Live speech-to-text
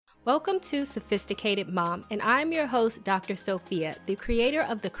Welcome to Sophisticated Mom, and I'm your host, Dr. Sophia, the creator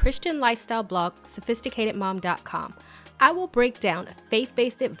of the Christian lifestyle blog, sophisticatedmom.com. I will break down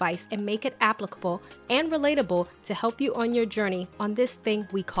faith-based advice and make it applicable and relatable to help you on your journey on this thing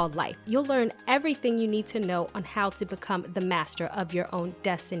we call life. You'll learn everything you need to know on how to become the master of your own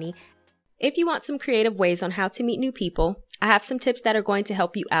destiny. If you want some creative ways on how to meet new people, I have some tips that are going to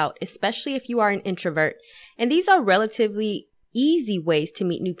help you out, especially if you are an introvert. And these are relatively easy ways to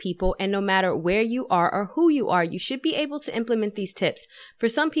meet new people, and no matter where you are or who you are, you should be able to implement these tips. For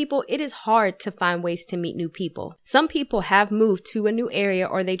some people, it is hard to find ways to meet new people. Some people have moved to a new area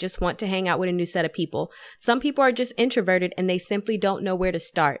or they just want to hang out with a new set of people. Some people are just introverted and they simply don't know where to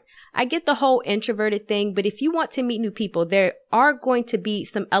start. I get the whole introverted thing, but if you want to meet new people, there are going to be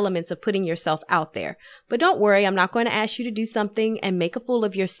some elements of putting yourself out there. But don't worry, I'm not going to ask you to do something and make a fool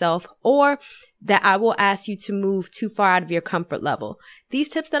of yourself, or that I will ask you to move too far out of your comfort level. These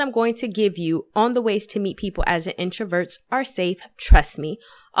tips that I'm going to give you on the ways to meet people as an introvert are safe, trust me.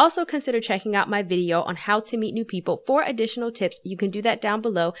 Also consider checking out my video on how to meet new people for additional tips. You can do that down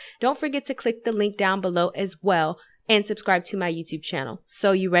below. Don't forget to click the link down below as well and subscribe to my YouTube channel.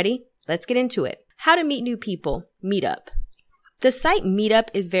 So you ready? Let's get into it. How to meet new people. Meetup. The site Meetup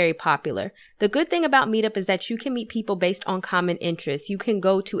is very popular. The good thing about Meetup is that you can meet people based on common interests. You can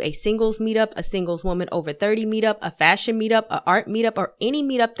go to a singles meetup, a singles woman over 30 meetup, a fashion meetup, an art meetup, or any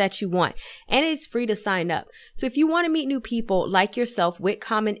meetup that you want. And it's free to sign up. So if you want to meet new people like yourself with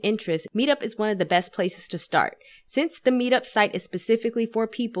common interests, Meetup is one of the best places to start. Since the Meetup site is specifically for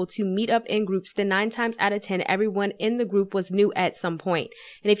people to meet up in groups, then 9 times out of 10, everyone in the group was new at some point.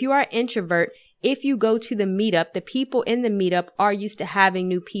 And if you are an introvert, if you go to the meetup, the people in the meetup are used to having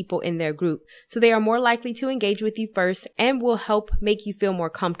new people in their group. So they are more likely to engage with you first and will help make you feel more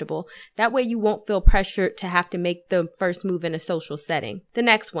comfortable. That way you won't feel pressured to have to make the first move in a social setting. The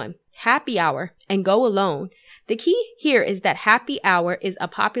next one, happy hour and go alone. The key here is that happy hour is a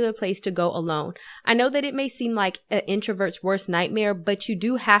popular place to go alone. I know that it may seem like an introvert's worst nightmare, but you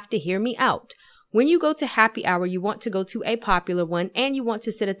do have to hear me out. When you go to happy hour, you want to go to a popular one and you want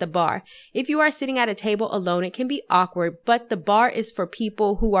to sit at the bar. If you are sitting at a table alone, it can be awkward, but the bar is for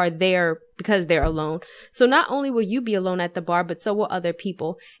people who are there because they're alone. So not only will you be alone at the bar, but so will other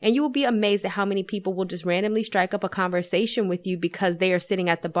people. And you will be amazed at how many people will just randomly strike up a conversation with you because they are sitting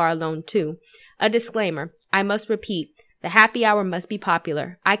at the bar alone too. A disclaimer, I must repeat, the happy hour must be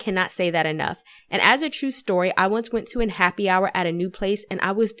popular. I cannot say that enough. And as a true story, I once went to a happy hour at a new place and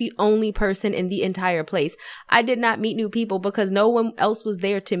I was the only person in the entire place. I did not meet new people because no one else was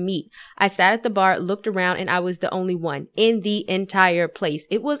there to meet. I sat at the bar, looked around, and I was the only one in the entire place.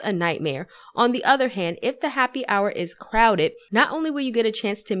 It was a nightmare. On the other hand, if the happy hour is crowded, not only will you get a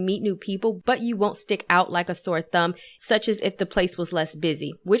chance to meet new people, but you won't stick out like a sore thumb, such as if the place was less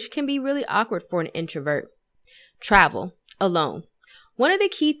busy, which can be really awkward for an introvert. Travel alone. One of the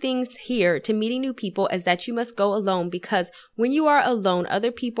key things here to meeting new people is that you must go alone, because when you are alone,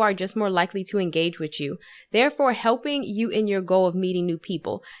 other people are just more likely to engage with you, therefore helping you in your goal of meeting new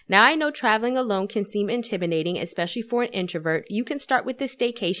people. Now, I know traveling alone can seem intimidating, especially for an introvert. You can start with this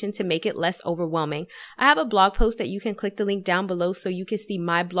staycation to make it less overwhelming. I have a blog post that you can click the link down below so you can see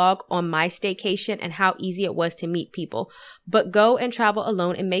my blog on my staycation and how easy it was to meet people. But go and travel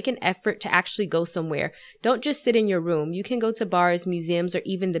alone and make an effort to actually go somewhere. Don't just sit in your room. You can go to bars, museums, or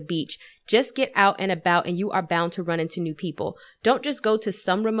even the beach. Just get out and about and you are bound to run into new people. Don't just go to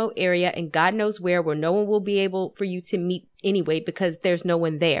some remote area and God knows where no one will be able for you to meet anyway because there's no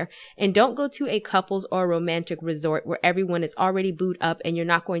one there. And don't go to a couples or romantic resort where everyone is already booed up and you're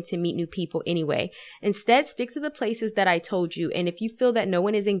not going to meet new people anyway. Instead, stick to the places that I told you. And if you feel that no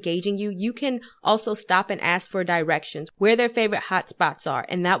one is engaging you, you can also stop and ask for directions, where their favorite hot spots are,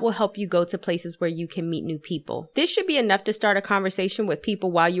 and that will help you go to places where you can meet new people. This should be enough to start a conversation with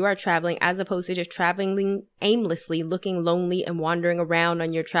people while you are traveling, as opposed to just traveling aimlessly, looking lonely and wandering around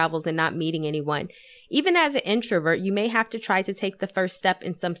on your travels and not meeting anyone. Even as an introvert, you may have to try to take the first step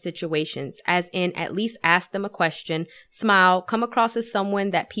in some situations, as in at least ask them a question, smile, come across as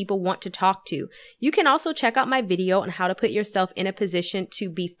someone that people want to talk to. You can also check out my video on how to put yourself in a position to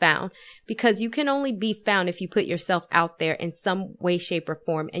be found, because you can only be found if you put yourself out there in some way, shape, or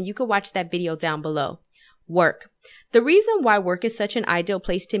form, and you can watch that video down below. Work. The reason why work is such an ideal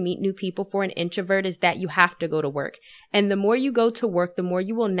place to meet new people for an introvert is that you have to go to work. And the more you go to work, the more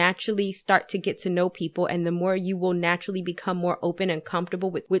you will naturally start to get to know people, and the more you will naturally become more open and comfortable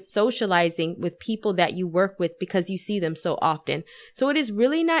with socializing with people that you work with because you see them so often. So it is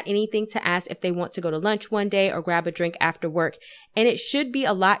really not anything to ask if they want to go to lunch one day or grab a drink after work. And it should be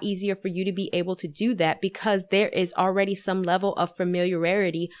a lot easier for you to be able to do that because there is already some level of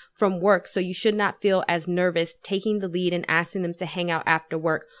familiarity from work. So you should not feel as nervous taking the lead and asking them to hang out after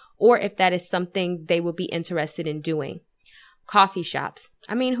work, or if that is something they would be interested in doing. Coffee shops.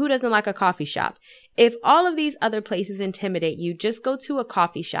 I mean, who doesn't like a coffee shop? If all of these other places intimidate you, just go to a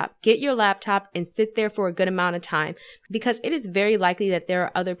coffee shop, get your laptop, and sit there for a good amount of time, because it is very likely that there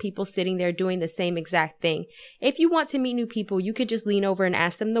are other people sitting there doing the same exact thing. If you want to meet new people, you could just lean over and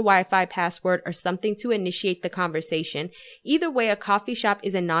ask them the Wi-Fi password or something to initiate the conversation. Either way, a coffee shop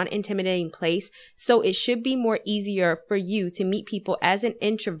is a non-intimidating place, so it should be more easier for you to meet people as an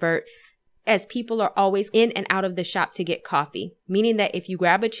introvert, as people are always in and out of the shop to get coffee, meaning that if you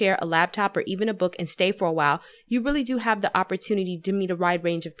grab a chair, a laptop, or even a book and stay for a while, you really do have the opportunity to meet a wide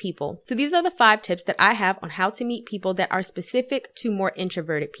range of people. So these are the 5 tips that I have on how to meet people that are specific to more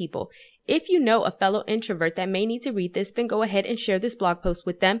introverted people. If you know a fellow introvert that may need to read this, then go ahead and share this blog post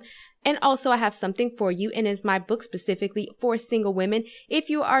with them. And also, I have something for you, and it's my book specifically for single women.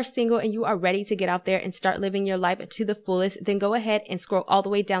 If you are single and you are ready to get out there and start living your life to the fullest, then go ahead and scroll all the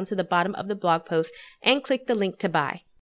way down to the bottom of the blog post and click the link to buy.